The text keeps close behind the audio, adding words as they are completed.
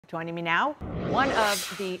Joining me now, one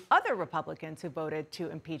of the other Republicans who voted to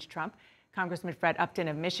impeach Trump, Congressman Fred Upton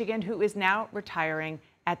of Michigan, who is now retiring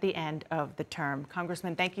at the end of the term.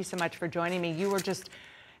 Congressman, thank you so much for joining me. You were just,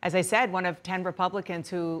 as I said, one of 10 Republicans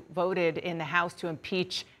who voted in the House to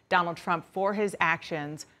impeach Donald Trump for his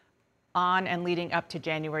actions on and leading up to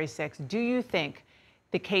January 6th. Do you think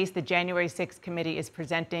the case the January 6th committee is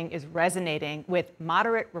presenting is resonating with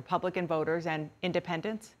moderate Republican voters and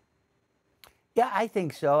independents? Yeah, I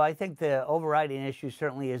think so. I think the overriding issue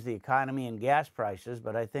certainly is the economy and gas prices,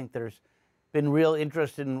 but I think there's been real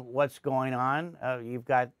interest in what's going on. You've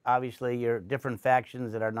got, obviously, your different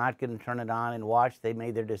factions that are not going to turn it on and watch. They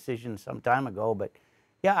made their decision some time ago, but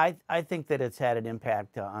yeah, I think that it's had an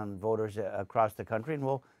impact on voters across the country, and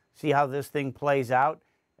we'll see how this thing plays out.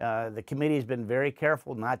 The committee has been very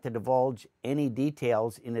careful not to divulge any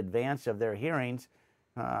details in advance of their hearings.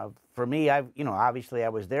 For me, obviously I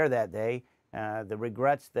was there that day. The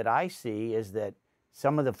regrets that I see is that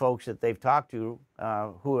some of the folks that they've talked to,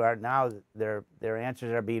 who are now their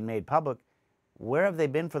answers are being made public, where have they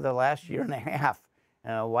been for the last year and a half?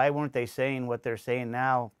 Why weren't they saying what they're saying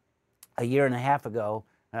now a year and a half ago,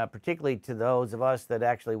 particularly to those of us that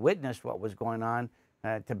actually witnessed what was going on,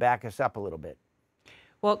 to back us up a little bit?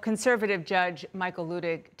 Well, conservative Judge Michael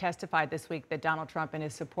Luttig testified this week that Donald Trump and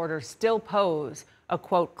his supporters still pose a,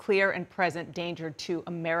 quote, clear and present danger to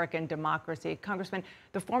American democracy. Congressman,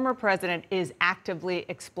 the former president is actively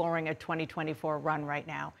exploring a 2024 run right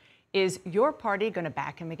now. Is your party going to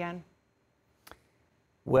back him again?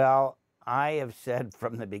 Well, I have said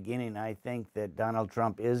from the beginning, I think that Donald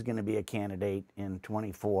Trump is going to be a candidate in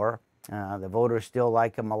 24. The voters still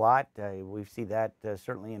like him a lot. We see that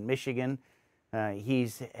certainly in Michigan.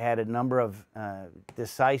 He's had a number of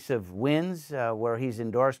decisive wins where he's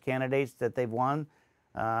endorsed candidates that they've won.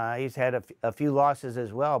 He's had a few losses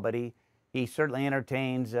as well, but he certainly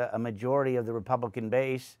entertains a majority of the Republican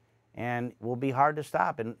base and will be hard to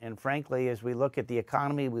stop. And frankly, as we look at the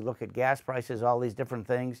economy, we look at gas prices, all these different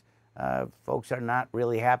things, folks are not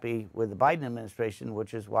really happy with the Biden administration,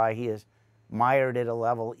 which is why he is mired at a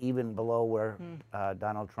level even below where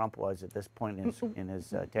Donald Trump was at this point in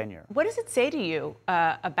his tenure. What does it say to you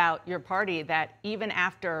about your party that even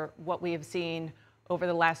after what we have seen over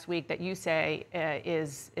the last week that you say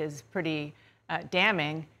is pretty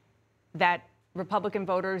damning, that Republican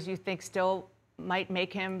voters, you think, still might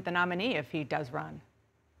make him the nominee if he does run?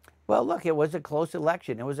 Well, look, it was a close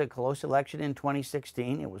election. It was a close election in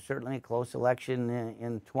 2016. It was certainly a close election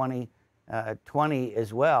in 2020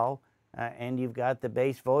 as well. And you've got the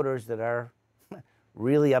base voters that are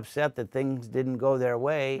really upset that things didn't go their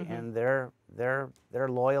way, and they're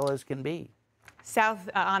loyal as can be.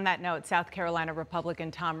 On that note, South Carolina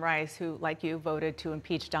Republican Tom Rice, who, like you, voted to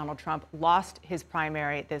impeach Donald Trump, lost his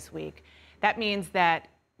primary this week. That means that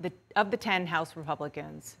of the 10 House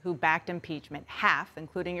Republicans who backed impeachment, half,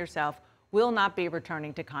 including yourself, will not be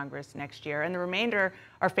returning to Congress next year, and the remainder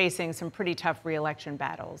are facing some pretty tough re-election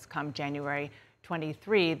battles come January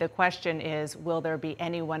 23. The question is, will there be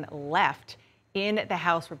anyone left in the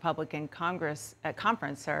House Republican Conference,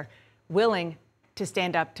 willing to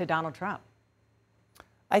stand up to Donald Trump?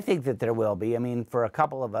 I think that there will be. I mean, for a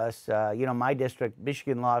couple of us, my district,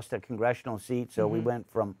 Michigan, lost a congressional seat, so we went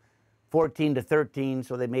from 14 to 13,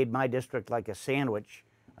 so they made my district like a sandwich,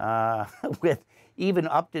 with even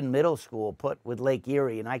Upton Middle School put with Lake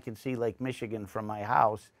Erie, and I can see Lake Michigan from my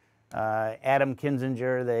house. Adam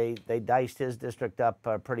Kinzinger, they diced his district up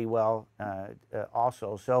pretty well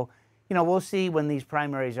also. So, we'll see when these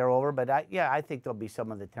primaries are over. But I think there'll be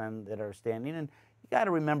some of the 10 that are standing. And you got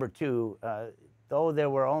to remember, too, though there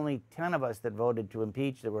were only 10 of us that voted to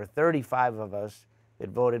impeach, there were 35 of us that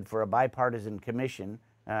voted for a bipartisan commission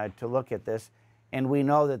to look at this. And we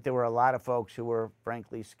know that there were a lot of folks who were,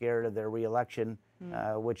 frankly, scared of their reelection,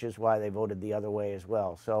 which is why they voted the other way as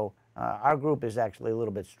well. So our group is actually a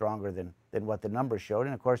little bit stronger than what the numbers showed.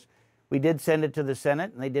 And, of course, we did send it to the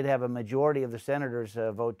Senate, and they did have a majority of the senators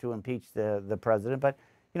vote to impeach the president. But,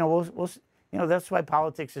 that's why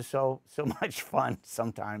politics is so much fun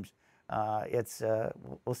sometimes.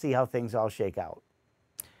 We'll see how things all shake out.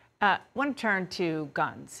 I want to turn to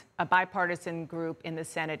guns. A bipartisan group in the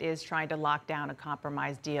Senate is trying to lock down a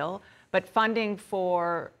compromise deal, but funding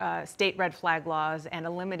for state red flag laws and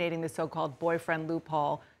eliminating the so-called boyfriend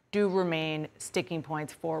loophole do remain sticking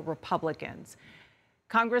points for Republicans.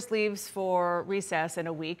 Congress leaves for recess in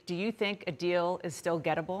a week. Do you think a deal is still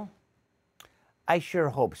gettable? I sure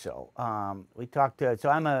hope so. So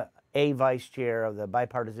I'm a vice chair of the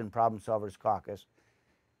Bipartisan Problem Solvers Caucus.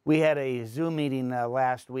 We had a Zoom meeting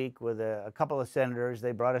last week with a couple of senators.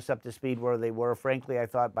 They brought us up to speed where they were. Frankly, I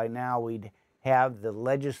thought by now we'd have the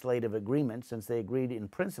legislative agreement, since they agreed in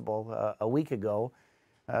principle a week ago.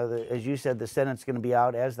 As you said, the Senate's going to be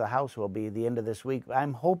out, as the House will be, the end of this week.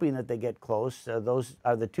 I'm hoping that they get close. Those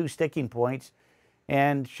are the two sticking points.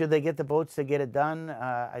 And should they get the votes to get it done,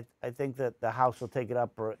 I think that the House will take it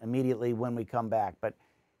up immediately when we come back. But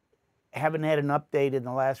haven't had an update in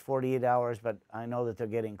the last 48 hours, but I know that they're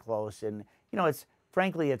getting close. And, you know,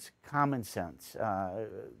 frankly, it's common sense.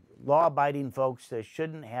 Law-abiding folks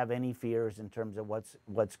shouldn't have any fears in terms of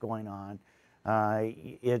what's going on.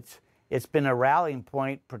 It's been a rallying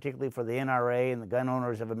point, particularly for the NRA and the Gun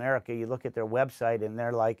Owners of America. You look at their website, and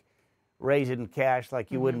they're like raising cash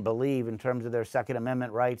like you wouldn't believe in terms of their Second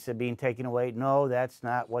Amendment rights being taken away. No, that's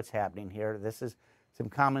not what's happening here. This is some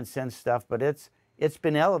common sense stuff, but it's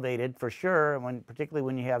been elevated for sure, particularly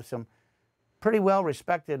when you have some pretty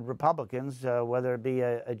well-respected Republicans, whether it be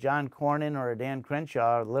a John Cornyn or a Dan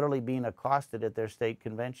Crenshaw, literally being accosted at their state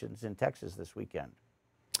conventions in Texas this weekend.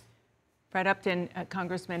 Fred Upton,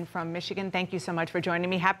 Congressman from Michigan, thank you so much for joining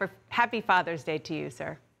me. Happy Father's Day to you,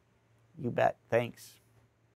 sir. You bet. Thanks.